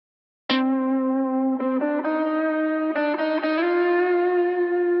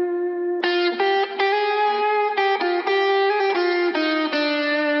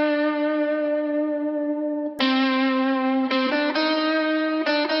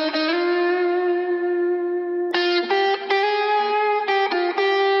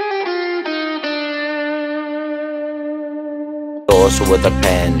source with a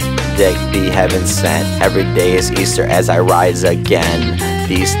pen. Dick be heaven sent. Every day is Easter as I rise again.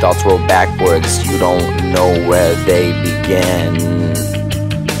 These thoughts roll backwards, you don't know where they begin.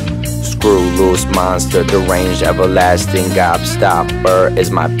 Screw loose monster, deranged, everlasting gobstopper is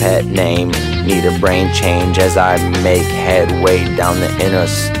my pet name. Need a brain change as I make headway down the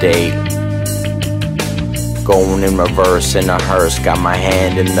interstate. Going in reverse in a hearse, got my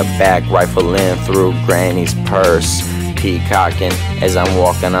hand in the back, rifling through granny's purse. Peacocking as I'm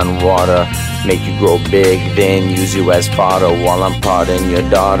walking on water, make you grow big, then use you as fodder while I'm prodding your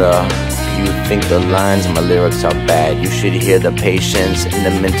daughter. You think the lines, my lyrics are bad, you should hear the patients in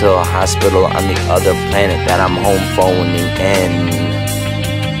the mental hospital on the other planet that I'm home phoning in.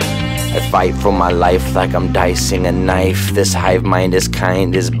 I fight for my life like I'm dicing a knife. This hive mind is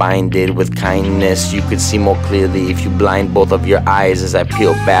kind, is binded with kindness. You could see more clearly if you blind both of your eyes as I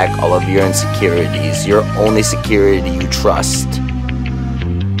peel back all of your insecurities. Your only security you trust.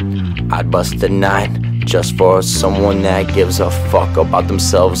 I'd bust a nut just for someone that gives a fuck about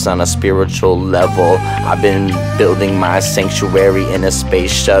themselves on a spiritual level. I've been building my sanctuary in a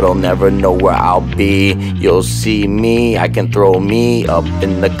space shuttle, never know where I'll be. You'll see me, I can throw me up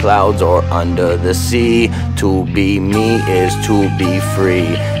in the clouds or under the sea. To be me is to be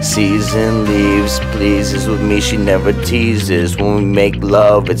free. Season leaves, pleases with me, she never teases. When we make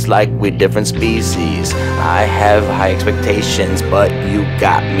love, it's like we're different species. I have high expectations, but you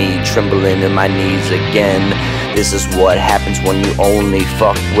got me trembling in my knees again. This is what happens when you only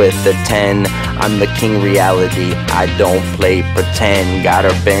fuck with the 10. I'm the king reality, I don't play pretend. Got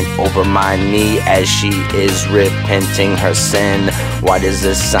her bent over my knee as she is repenting her sin. Why does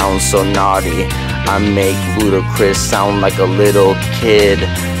this sound so naughty? I make ludicrous sound like a little kid.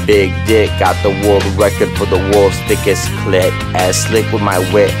 Big dick, got the world record for the world's thickest clit. As slick with my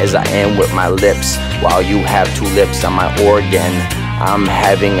wit as I am with my lips, while you have two lips on my organ. I'm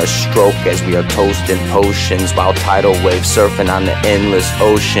having a stroke as we are toasting potions while tidal waves surfing on the endless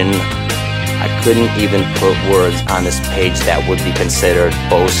ocean. I couldn't even put words on this page that would be considered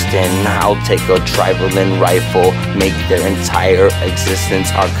boasting. I'll take a traveling rifle, make their entire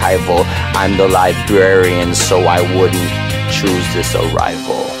existence archival. I'm the librarian, so I wouldn't choose this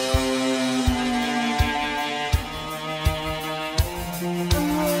arrival.